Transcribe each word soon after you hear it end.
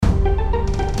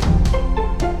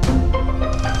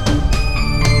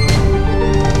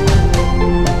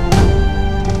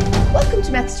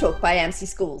by AMSI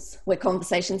Schools, where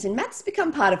conversations in maths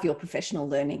become part of your professional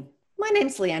learning. My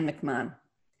name's Leanne McMahon.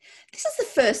 This is the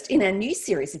first in our new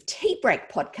series of Tea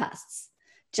Break podcasts.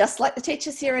 Just like the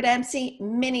teachers here at AMSI,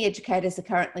 many educators are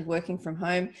currently working from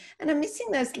home and are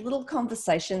missing those little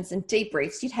conversations and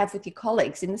debriefs you'd have with your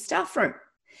colleagues in the staff room.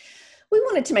 We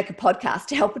wanted to make a podcast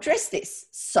to help address this,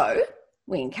 so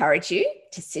we encourage you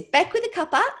to sit back with a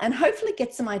cuppa and hopefully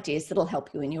get some ideas that'll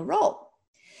help you in your role.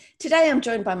 Today I'm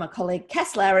joined by my colleague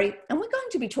Cass Lowry, and we're going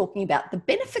to be talking about the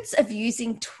benefits of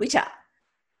using Twitter.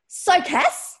 So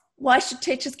Cass, why should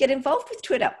teachers get involved with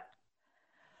Twitter?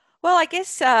 Well, I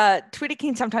guess Twitter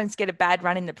can sometimes get a bad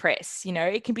run in the press. You know,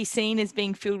 it can be seen as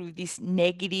being filled with this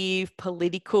negative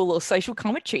political or social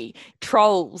commentary,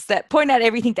 trolls that point out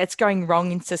everything that's going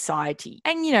wrong in society.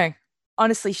 And, you know,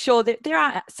 honestly, sure, there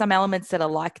are some elements that are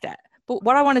like that. But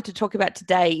what I wanted to talk about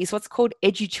today is what's called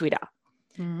EduTwitter.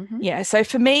 Mm-hmm. Yeah, so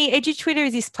for me, EduTwitter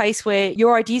is this place where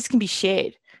your ideas can be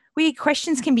shared, where your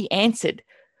questions can be answered,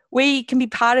 where you can be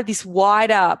part of this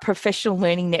wider professional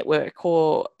learning network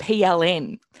or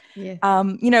PLN. Yeah.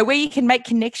 Where you can make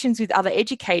connections with other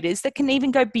educators that can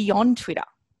even go beyond Twitter.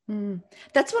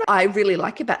 That's what I really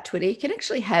like about Twitter. You can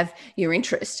actually have your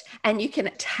interest and you can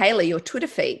tailor your Twitter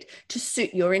feed to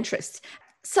suit your interests.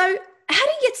 So how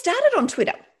do you get started on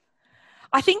Twitter?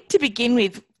 I think to begin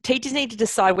with, teachers need to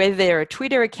decide whether their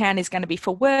Twitter account is going to be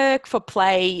for work, for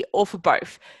play, or for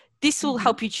both. This will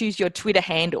help you choose your Twitter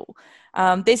handle.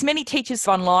 There's many teachers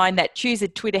online that choose a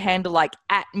Twitter handle like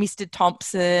 @Mr.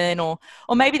 Thompson, or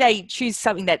maybe they choose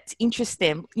something that interests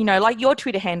them, you know, like your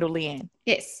Twitter handle, Leanne.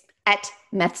 Yes,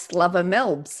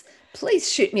 @MathsLoverMelbs.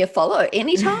 Please shoot me a follow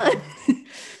anytime.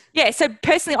 Yeah, so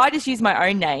personally, I just use my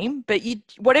own name, but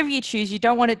whatever you choose, you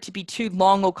don't want it to be too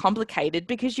long or complicated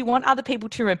because you want other people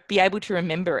to be able to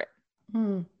remember it.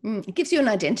 It gives you an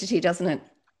identity, doesn't it?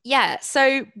 Yeah,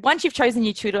 so once you've chosen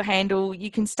your Twitter handle,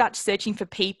 you can start searching for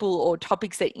people or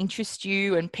topics that interest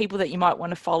you and people that you might want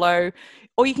to follow,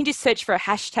 or you can just search for a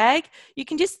hashtag. You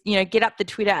can just, get up the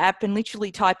Twitter app and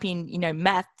literally type in,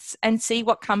 maths and see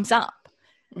what comes up.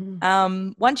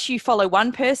 Once you follow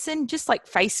one person, just like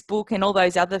Facebook and all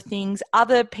those other things,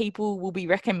 other people will be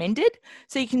recommended.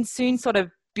 So you can soon sort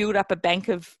of build up a bank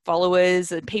of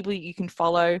followers and people you can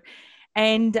follow.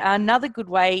 And another good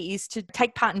way is to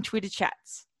take part in Twitter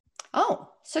chats. Oh,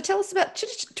 so tell us about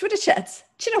Twitter chats,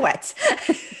 Chitterwats.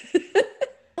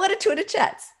 What are Twitter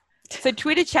chats? So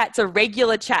Twitter chats are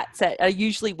regular chats that are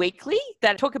usually weekly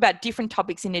that talk about different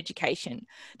topics in education.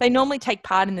 They normally take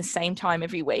part in the same time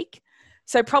every week.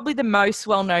 So probably the most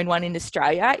well-known one in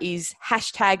Australia is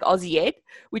 #AussieEd,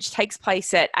 which takes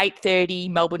place at 8:30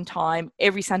 Melbourne time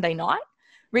every Sunday night.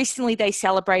 Recently, they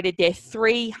celebrated their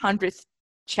 300th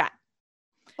chat.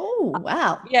 Oh,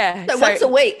 wow. Yeah. So once a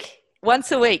week?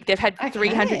 Once a week. They've had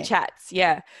 300 chats,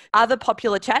 yeah. Other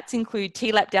popular chats include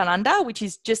TLAP Down Under, which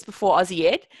is just before Aussie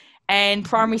Ed, and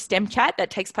Primary STEM Chat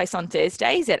that takes place on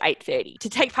Thursdays at 8:30. To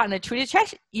take part in a Twitter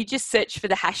chat, you just search for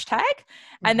the hashtag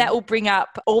and that will bring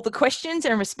up all the questions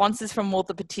and responses from all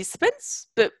the participants.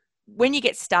 But when you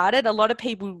get started, a lot of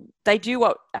people, they do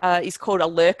what is called a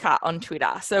lurker on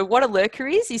Twitter. So what a lurker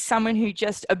is someone who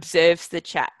just observes the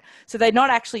chat. So they're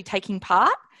not actually taking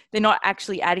part. They're not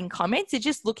actually adding comments. They're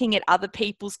just looking at other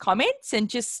people's comments and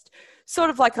just sort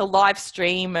of like a live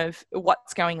stream of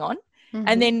what's going on.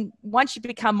 And then once you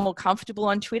become more comfortable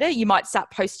on Twitter, you might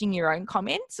start posting your own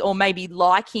comments or maybe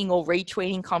liking or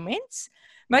retweeting comments.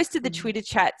 Most of the Twitter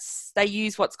chats, they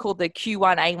use what's called the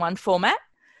Q1A1 format.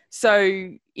 So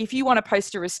if you want to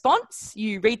post a response,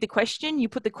 you read the question, you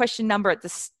put the question number at the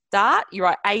start, you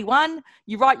write A1,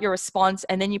 you write your response,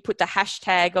 and then you put the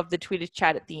hashtag of the Twitter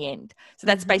chat at the end. So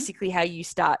that's basically how you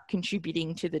start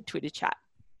contributing to the Twitter chat.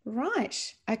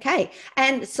 Right. Okay.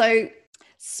 And so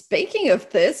speaking of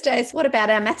Thursdays, what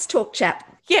about our Maths Talk chat?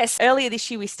 Yes, earlier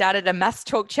this year we started a Maths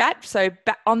Talk chat. So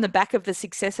on the back of the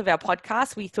success of our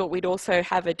podcast, we thought we'd also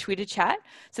have a Twitter chat.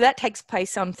 So that takes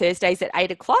place on Thursdays at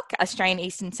 8 o'clock, Australian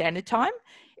Eastern Standard Time.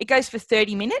 It goes for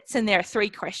 30 minutes and there are 3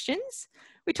 questions.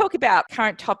 We talk about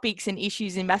current topics and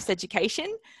issues in maths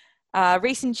education.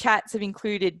 Recent chats have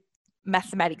included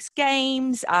mathematics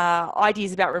games,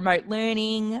 ideas about remote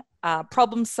learning,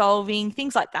 problem solving,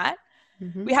 things like that.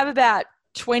 We have about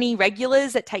 20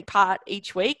 regulars that take part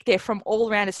each week. They're from all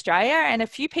around Australia and a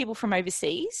few people from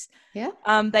overseas. Yeah.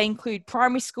 They include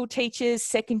primary school teachers,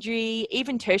 secondary,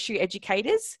 even tertiary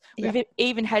educators. Yep. We've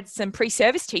even had some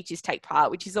pre-service teachers take part,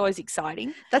 which is always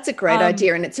exciting. That's a great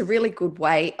idea, and it's a really good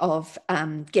way of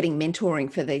getting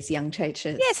mentoring for these young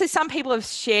teachers. Yeah, so some people have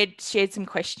shared some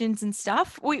questions and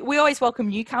stuff. We always welcome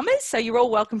newcomers, so you're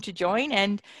all welcome to join.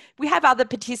 And we have other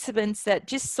participants that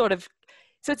just sort of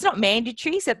So it's not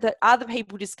mandatory, so that other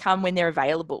people just come when they're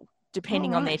available,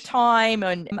 depending on their time.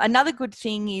 And another good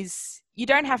thing is you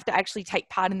don't have to actually take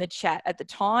part in the chat at the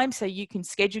time, so you can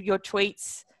schedule your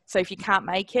tweets. So if you can't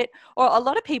make it, or a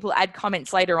lot of people add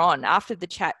comments later on after the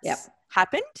chat's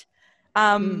happened.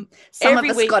 Some of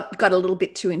us got a little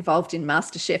bit too involved in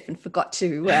MasterChef and forgot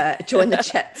to join the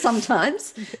chat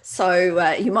sometimes.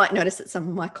 So you might notice that some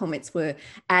of my comments were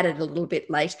added a little bit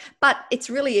late, but it's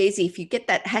really easy. If you get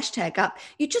that hashtag up,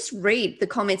 you just read the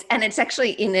comments, and it's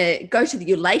actually go to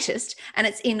your latest, and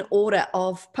it's in order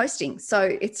of posting.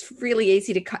 So it's really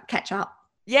easy to catch up.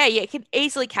 Yeah, you can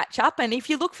easily catch up. And if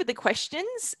you look for the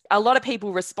questions, a lot of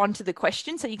people respond to the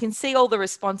question. So you can see all the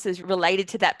responses related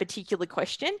to that particular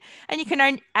question. And you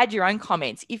can add your own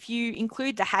comments. If you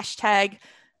include the hashtag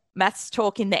Maths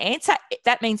Talk in the answer,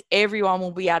 that means everyone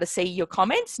will be able to see your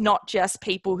comments, not just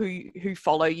people who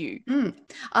follow you.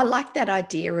 I like that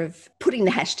idea of putting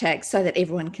the hashtag so that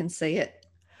everyone can see it.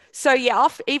 So yeah,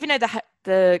 even though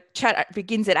the chat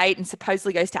begins at 8 and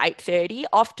supposedly goes to 8:30,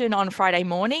 often on Friday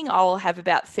morning, I'll have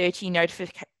about 30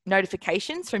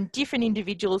 notifications from different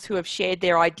individuals who have shared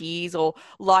their ideas or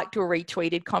liked or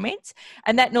retweeted comments.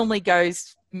 And that normally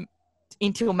goes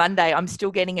until Monday. I'm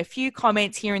still getting a few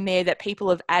comments here and there that people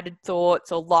have added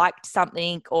thoughts or liked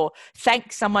something or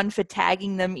thanked someone for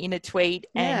tagging them in a tweet.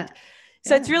 And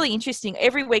so it's really interesting.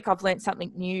 Every week I've learned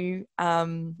something new.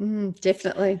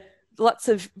 Definitely. Lots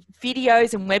of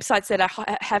videos and websites that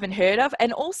I haven't heard of.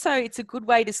 And also it's a good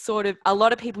way to a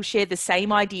lot of people share the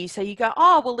same idea. So you go,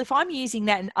 oh, well, if I'm using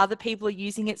that and other people are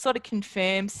using it, sort of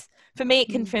confirms, for me, it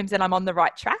confirms that I'm on the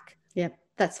right track. Yeah,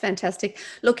 that's fantastic.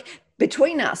 Look,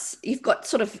 between us, you've got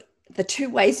sort of the two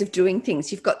ways of doing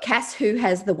things. You've got Cass, who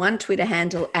has the one Twitter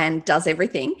handle and does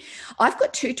everything. I've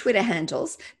got two Twitter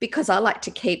handles because I like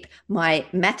to keep my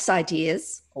maths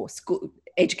ideas or school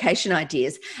education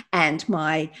ideas and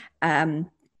my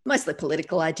mostly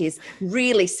political ideas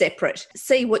really separate.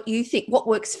 See what you think, what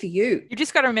works for you. You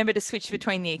just got to remember to switch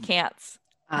between the accounts.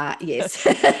 Yes.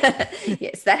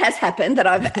 Yes, that has happened, that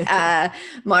I've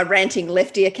my ranting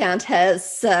lefty account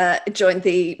has joined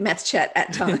the maths chat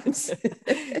at times.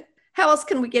 How else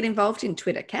can we get involved in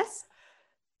Twitter, Cass?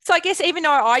 So I guess even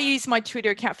though I use my Twitter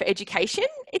account for education,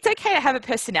 it's okay to have a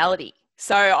personality.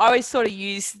 So I always sort of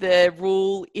use the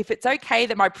rule, if it's okay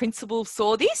that my principal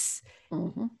saw this,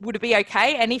 would it be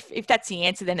okay? And if that's the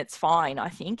answer, then it's fine, I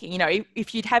think. You know,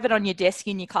 if you'd have it on your desk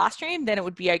in your classroom, then it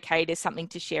would be okay to something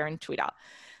to share on Twitter.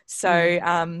 So,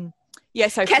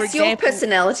 so Cass, for example, your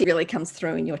personality really comes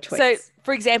through in your tweets. So,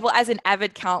 for example, as an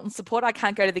avid Carlton supporter, I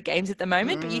can't go to the games at the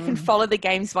moment, but you can follow the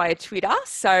games via Twitter.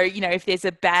 So, you know, if there's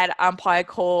a bad umpire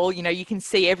call, you know, you can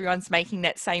see everyone's making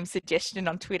that same suggestion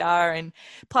on Twitter. And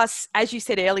plus, as you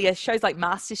said earlier, shows like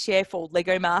MasterChef or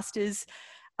Lego Masters,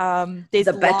 there's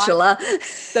The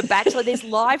Bachelor. There's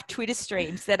live Twitter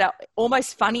streams that are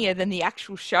almost funnier than the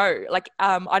actual show. Like,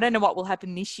 I don't know what will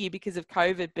happen this year because of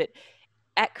COVID, but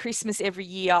at Christmas every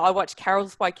year, I watch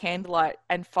Carols by Candlelight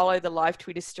and follow the live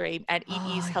Twitter stream, and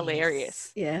it is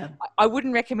hilarious. Yes. Yeah. I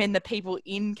wouldn't recommend the people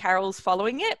in Carols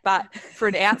following it, but for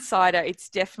an outsider, it's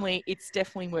definitely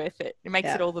worth it. It makes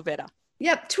it all the better.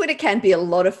 Yep. Twitter can be a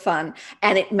lot of fun,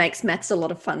 and it makes maths a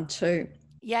lot of fun too.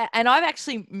 Yeah. And I've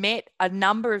actually met a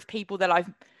number of people that I've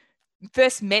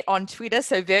first met on Twitter,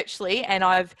 so virtually, and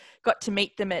I've got to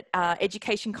meet them at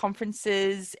education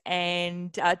conferences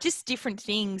and just different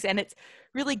things. And it's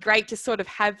really great to sort of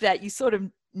have that. You sort of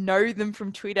know them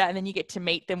from Twitter and then you get to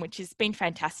meet them, which has been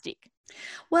fantastic.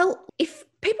 Well, if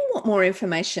people want more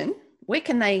information, what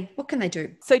can they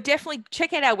do? So definitely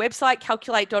check out our website,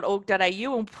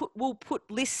 calculate.org.au, and we'll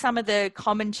list some of the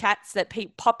common chats that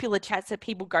popular chats that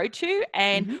people go to,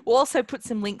 and we'll also put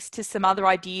some links to some other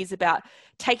ideas about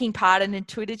taking part in a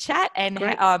Twitter chat and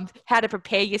how to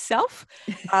prepare yourself,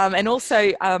 and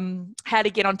also how to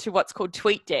get onto what's called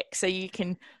TweetDeck, so you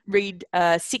can read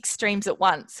 6 streams at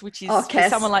once, which is for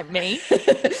someone like me.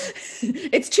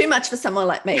 It's too much for someone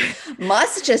like me. My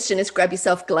suggestion is grab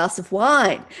yourself a glass of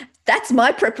wine. That's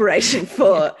my preparation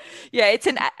for. Yeah, it's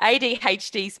an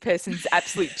ADHD person's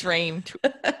absolute dream.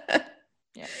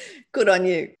 Yeah. Good on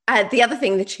you. The other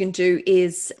thing that you can do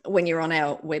is when you're on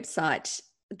our website,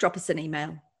 drop us an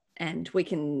email and we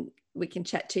can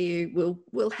chat to you.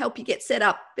 We'll help you get set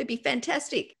up. It'd be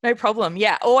fantastic. No problem.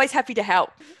 Yeah, always happy to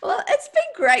help. Well, it's been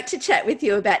great to chat with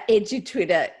you about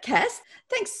EduTwitter, Cass.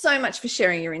 Thanks so much for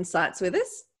sharing your insights with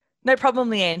us. No problem,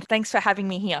 Leanne. Thanks for having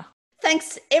me here.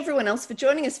 Thanks everyone else for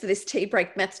joining us for this Tea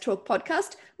Break Maths Talk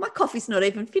podcast. My coffee's not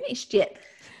even finished yet.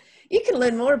 You can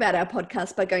learn more about our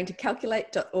podcast by going to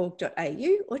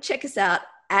calculate.org.au or check us out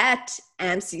at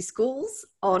AMSI Schools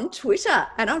on Twitter.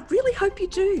 And I really hope you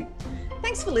do.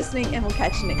 Thanks for listening, and we'll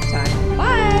catch you next time.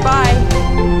 Bye.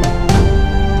 Bye.